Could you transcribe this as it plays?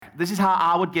This is how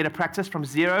I would get a practice from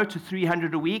 0 to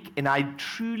 300 a week, and I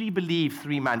truly believe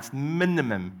 3 months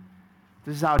minimum.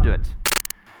 This is how I do it.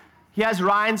 Here's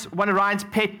one of Ryan's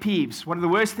pet peeves. One of the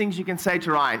worst things you can say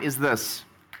to Ryan is this.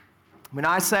 When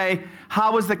I say,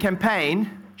 how was the campaign?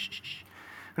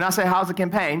 When I say, how's the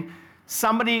campaign?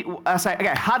 I say,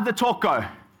 okay, how'd the talk go?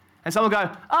 And someone will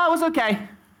go, oh, it was okay.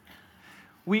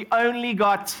 We only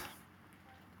got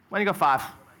 5.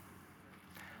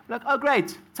 I'm like, oh,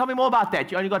 great. Tell me more about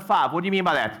that. You only got 5. What do you mean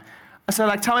by that? I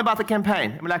said, tell me about the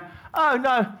campaign. I'm like, oh,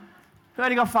 no, we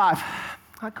only got 5.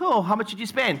 Like, cool. How much did you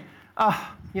spend?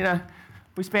 Oh,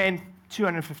 we spent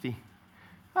 250.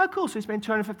 Oh, cool. So we spent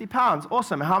 250 pounds.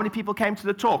 Awesome. How many people came to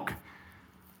the talk?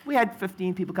 We had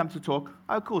 15 people come to the talk.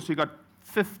 Oh, cool. So you got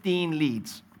 15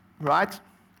 leads, right?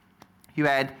 You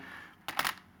had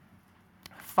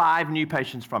 5 new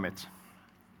patients from it.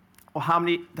 Or how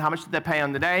much did they pay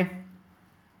on the day?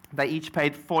 They each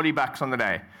paid $40 on the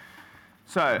day.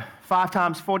 So 5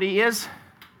 times 40 is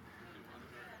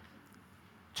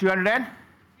 200,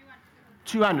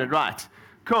 right.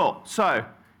 Cool. So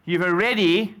you've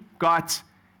already got,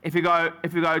 if you go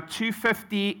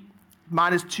 250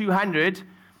 minus 200,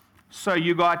 so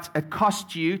it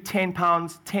cost you 10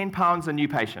 pounds a new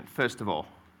patient, first of all.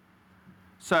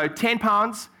 So 10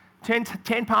 pounds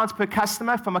per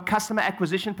customer from a customer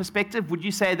acquisition perspective, would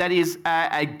you say that is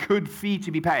a good fee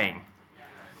to be paying?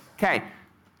 Okay.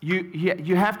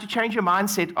 You have to change your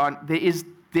mindset on,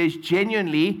 there's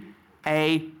genuinely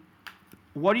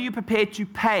what are you prepared to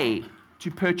pay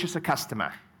to purchase a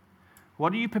customer?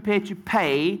 What are you prepared to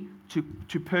pay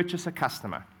to purchase a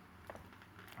customer?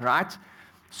 Right?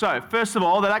 So, first of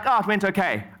all, they're like, oh, it went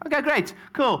okay. Okay, great,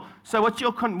 cool. So what's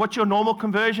your normal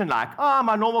conversion like? Oh,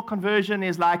 my normal conversion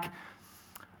is like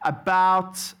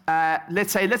about,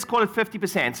 let's call it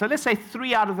 50%. So let's say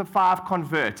 3 out of the 5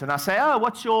 convert. And I say, oh,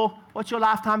 what's your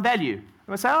lifetime value?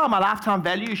 And I say, oh, my lifetime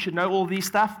value, you should know all these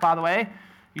stuff, by the way.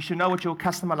 You should know what your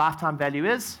customer lifetime value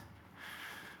is.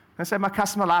 Let's say my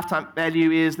customer lifetime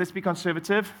value is, let's be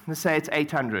conservative, let's say it's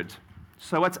 800.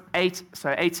 So what's 8?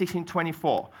 So 8, 16,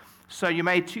 24. So you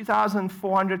made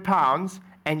 £2,400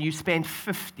 and you spent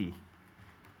 50.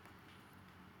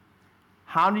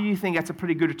 How do you think that's a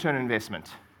pretty good return on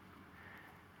investment?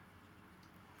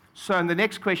 So the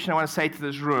next question I want to say to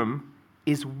this room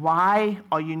is, why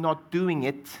are you not doing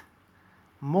it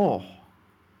more?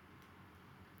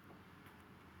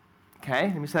 Okay,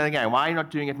 let me say that again. Why are you not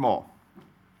doing it more?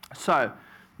 So,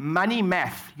 money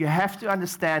math. You have to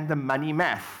understand the money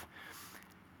math.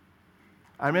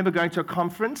 I remember going to a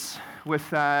conference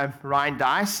with Ryan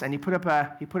Dice, and he put up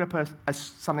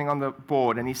something on the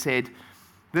board, and he said,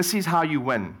 this is how you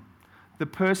win. The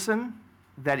person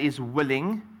that is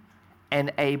willing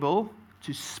and able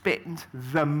to spend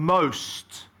the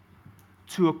most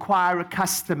to acquire a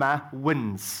customer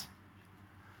wins.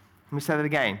 Let me say that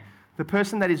again. The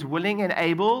person that is willing and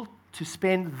able to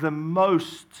spend the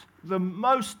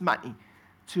most money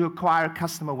to acquire a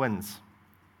customer wins.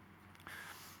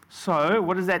 So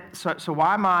what is that? So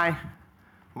why am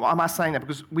I saying that?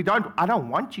 Because I don't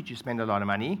want you to spend a lot of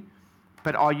money,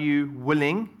 but are you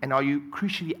willing and are you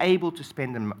crucially able to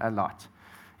spend them a lot?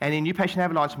 And in New Patient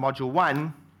Avalanche Module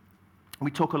 1,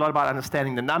 we talk a lot about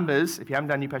understanding the numbers. If you haven't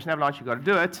done New Patient Avalanche, you've got to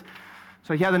do it.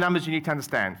 So here are the numbers you need to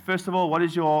understand. First of all, what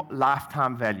is your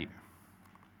lifetime value?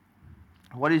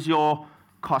 What is your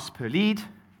cost per lead?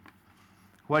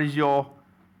 What is your,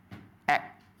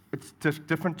 it's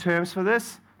different terms for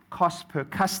this, cost per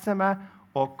customer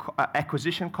or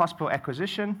acquisition, cost per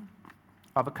acquisition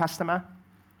of a customer.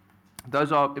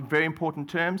 Those are very important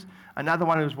terms. Another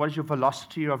one is, what is your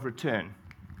velocity of return?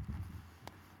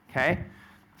 Okay,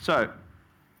 so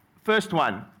first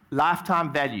one,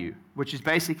 lifetime value, which is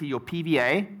basically your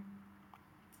PVA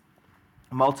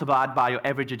multiplied by your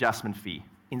average adjustment fee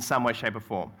in some way, shape, or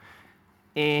form.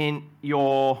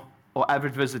 Or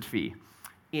average visit fee.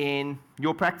 In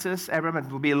your practice, Abram, it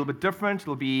will be a little bit different. It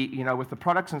will be, with the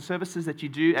products and services that you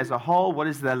do as a whole, what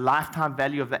is the lifetime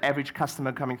value of the average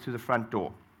customer coming through the front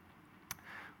door?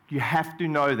 You have to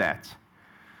know that.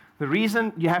 The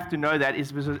reason you have to know that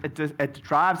is because it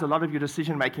drives a lot of your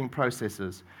decision-making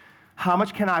processes. How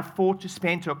much can I afford to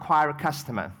spend to acquire a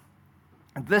customer?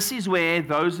 And this is where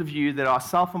those of you that are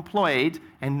self-employed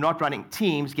and not running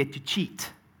teams get to cheat.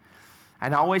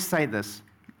 And I always say this.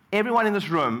 Everyone in this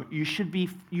room, you should be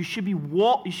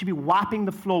wiping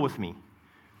the floor with me.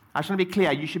 I just want to be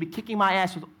clear. You should be kicking my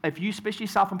ass. If you're especially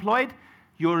self-employed,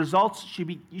 your results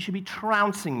you should be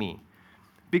trouncing me.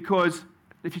 Because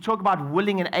if you talk about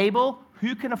willing and able,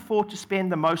 who can afford to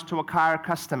spend the most to acquire a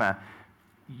customer?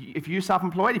 If you're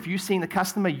self-employed, if you're seeing the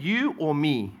customer, you or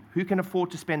me, who can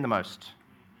afford to spend the most?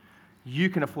 You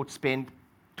can afford to spend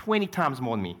 20 times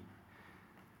more than me.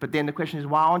 But then the question is,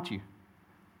 why aren't you?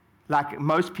 Like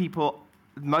most people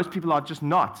are just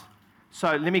not.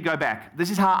 So let me go back.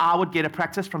 This is how I would get a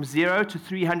practice from 0 to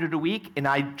 300 a week, and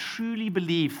I truly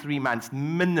believe 3 months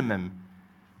minimum.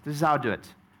 This is how I do it.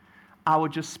 I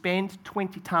would just spend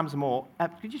 20 times more.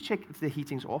 Could you check if the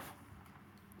heating's off?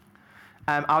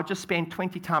 I would just spend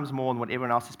 20 times more than what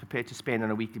everyone else is prepared to spend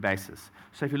on a weekly basis.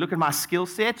 So if you look at my skill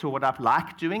set or what I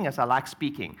like doing, as I like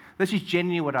speaking, this is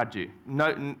genuinely what I do.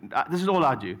 This is all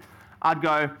I do. I'd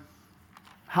go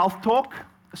health talk.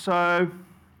 So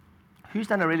who's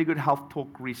done a really good health talk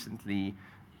recently?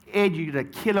 Ed, you did a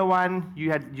killer one.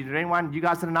 You did one. You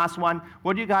guys did a nice one.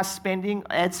 What are you guys spending?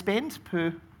 Ad spend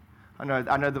per? I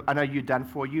know you're done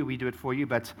for you. We do it for you,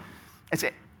 but it's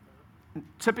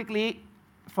typically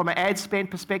from an ad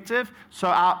spend perspective.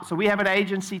 So we have an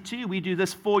agency too. We do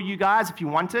this for you guys if you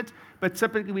want it. But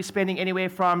typically we're spending anywhere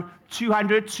from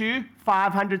 200 to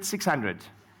 500, 600.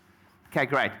 Okay,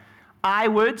 great. I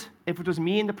would, if it was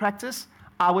me in the practice,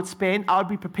 I would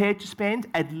be prepared to spend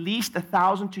at least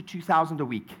 1,000 to 2,000 a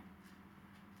week.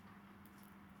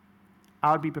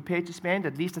 I would be prepared to spend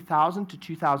at least 1,000 to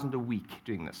 2,000 a week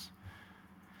doing this.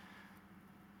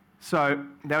 So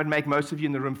that would make most of you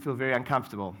in the room feel very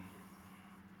uncomfortable.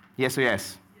 Yes or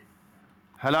yes?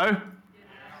 Hello? Yes.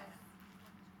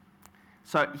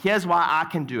 So here's why I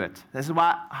can do it.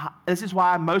 This is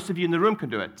why most of you in the room can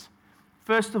do it.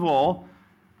 First of all,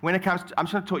 when it comes to, I'm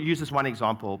just going to use this one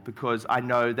example because I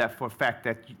know that for a fact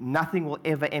that nothing will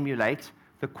ever emulate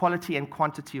the quality and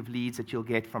quantity of leads that you'll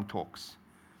get from talks.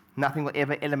 Nothing will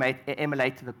ever emulate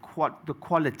the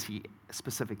quality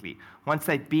specifically. Once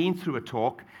they've been through a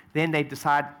talk, then they've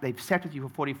sat with you for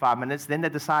 45 minutes, then they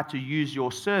decide to use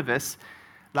your service.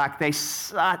 Like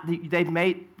they've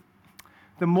made,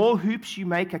 the more hoops you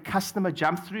make a customer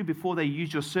jump through before they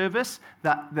use your service,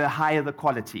 the higher the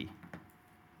quality.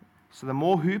 So the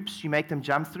more hoops you make them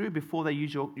jump through before they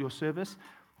use your service,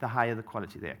 the higher the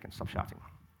quality there. I can stop shouting.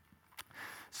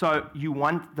 So you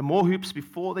want the more hoops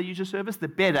before they use your service, the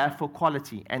better for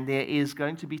quality. And there is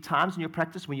going to be times in your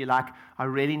practice when you're like, I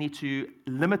really need to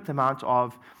limit the amount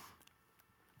of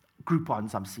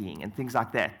Groupons I'm seeing and things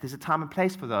like that. There's a time and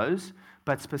place for those,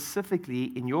 but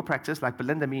specifically in your practice, like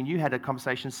Belinda, me and you had a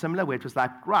conversation similar where it was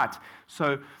like, right,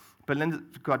 so Belinda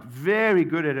got very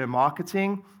good at her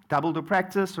marketing, doubled her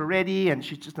practice already, and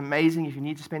she's just amazing. If you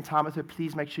need to spend time with her,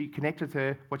 please make sure you connect with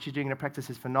her. What she's doing in her practice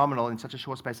is phenomenal in such a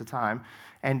short space of time.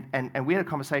 And we had a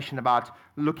conversation about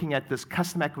looking at this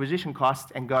customer acquisition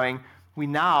cost and going, we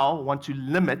now want to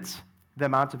limit the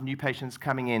amount of new patients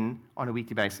coming in on a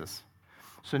weekly basis.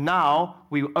 So now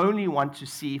we only want to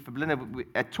see, for Belinda,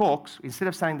 at talks, instead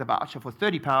of selling the voucher for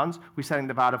 £30, we're selling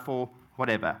the voucher for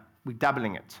whatever. We're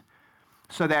doubling it.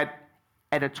 So that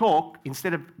at a talk,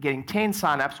 instead of getting 10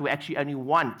 sign-ups, we actually only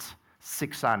want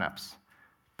 6 sign-ups,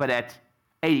 but at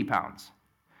 £80.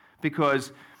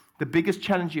 Because the biggest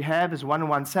challenge you have as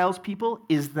one-on-one salespeople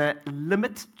is the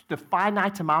limit, the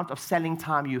finite amount of selling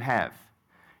time you have.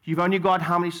 You've only got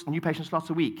how many new patient slots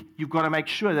a week? You've got to make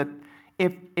sure that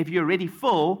if you're already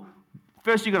full,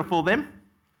 first you've got to fill them.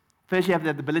 First you have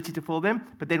the ability to fill them,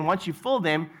 but then once you fill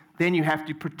them, then you have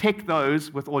to protect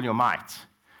those with all your might.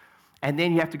 And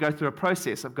then you have to go through a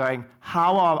process of going,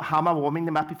 how am I warming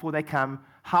them up before they come?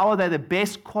 How are they the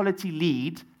best quality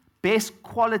lead? Best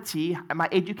quality, am I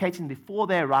educating them before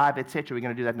they arrive, etc.? We're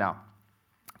going to do that now.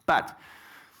 But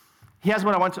here's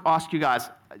what I want to ask you guys.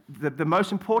 The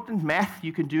most important math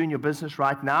you can do in your business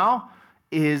right now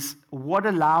is what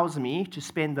allows me to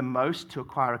spend the most to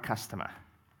acquire a customer?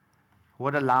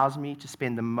 What allows me to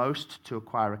spend the most to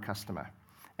acquire a customer?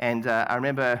 And I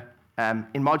remember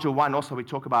in Module 1 also we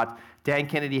talk about, Dan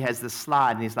Kennedy has this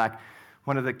slide, and he's like,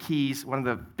 one of the keys, one of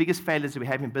the biggest failures that we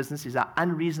have in business is our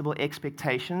unreasonable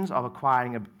expectations of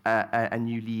acquiring a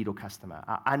new lead or customer,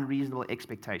 our unreasonable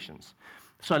expectations.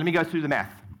 So let me go through the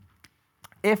math.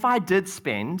 If I did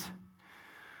spend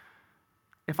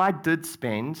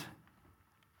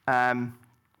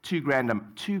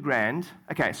 $2,000,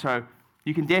 okay, so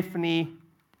you can definitely,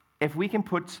 if we can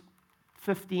put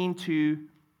 15 to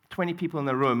 20 people in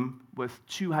the room with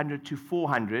 200 to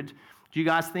 400, do you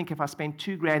guys think if I spend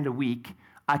 $2,000 a week,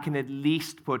 I can at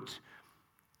least put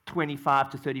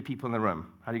 25 to 30 people in the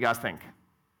room? How do you guys think?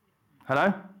 Hello?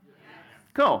 Yes.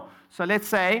 Cool. So let's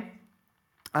say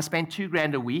I spend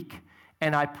 $2,000 a week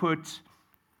and I put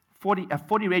 40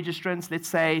 registrants, let's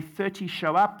say 30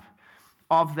 show up.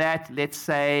 Of that, let's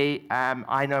say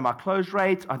I know my close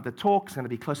rate on the talk is going to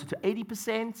be closer to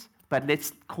 80%, but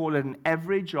let's call it an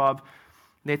average of,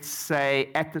 let's say,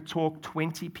 at the talk,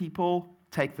 20 people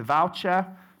take the voucher.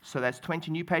 So that's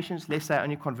 20 new patients. Let's say I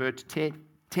only convert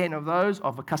 10 of those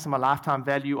of a customer lifetime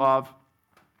value of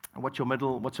what's your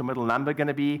middle number going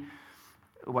to be?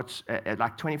 What's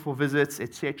like 24 visits,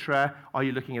 etc. Are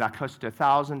you looking at like close to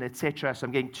 1,000, etc.? So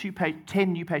I'm getting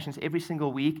 10 new patients every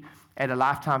single week at a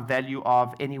lifetime value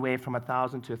of anywhere from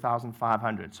 1,000 to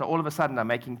 1,500. So all of a sudden I'm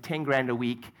making 10 grand a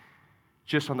week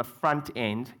just on the front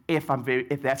end if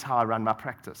that's how I run my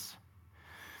practice.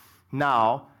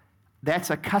 Now,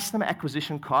 that's a customer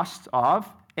acquisition cost of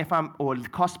or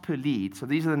cost per lead. So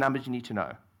these are the numbers you need to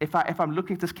know. If I'm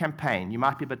looking at this campaign, you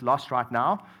might be a bit lost right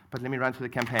now, but let me run through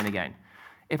the campaign again.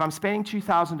 If I'm spending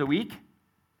 2,000 a week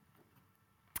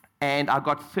and I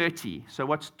got 30, so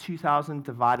what's 2,000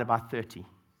 divided by 30?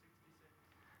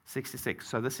 66.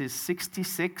 So this is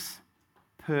 66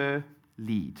 per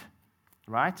lead,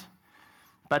 right?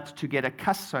 But to get a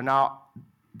customer, so now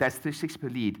that's 36 per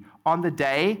lead. On the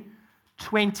day,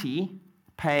 20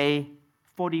 pay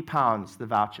 £40 the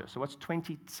voucher. So what's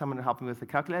 20? Someone to help me with the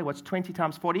calculator. What's 20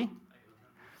 times 40?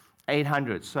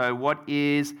 800. So what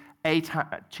is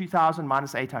 2,000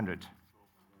 minus 800?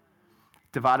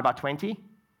 Divided by 20?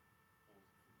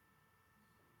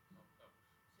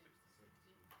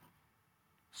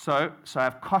 So I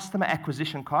have customer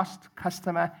acquisition cost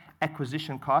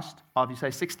of, you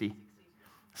say 60?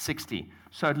 60.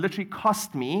 So it literally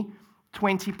cost me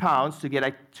 £20 to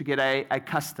get a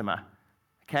customer,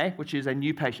 okay, which is a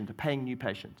new patient, a paying new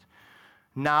patient.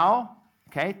 Now,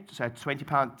 okay, so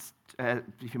 £20,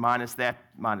 if you minus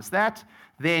that,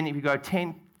 then if you go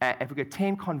 10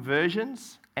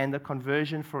 conversions, and the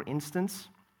conversion, for instance,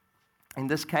 in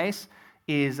this case,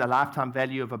 is a lifetime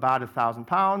value of about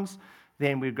 £1,000,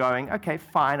 then we're going, okay,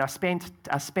 fine, I spent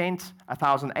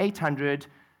 1,800.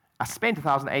 I spent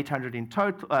 1,800 in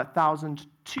total,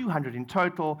 1,200 in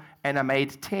total, and I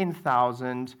made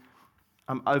 10,000.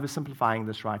 I'm oversimplifying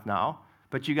this right now,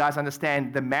 but you guys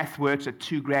understand the math works at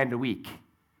 2 grand a week.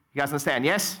 You guys understand,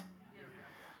 yes? Yes.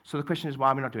 So the question is,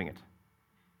 why are we not doing it?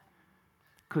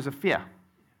 Because of fear.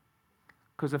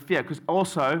 Because of fear. Because we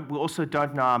also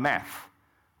don't know our math.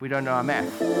 We don't know our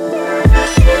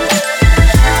math.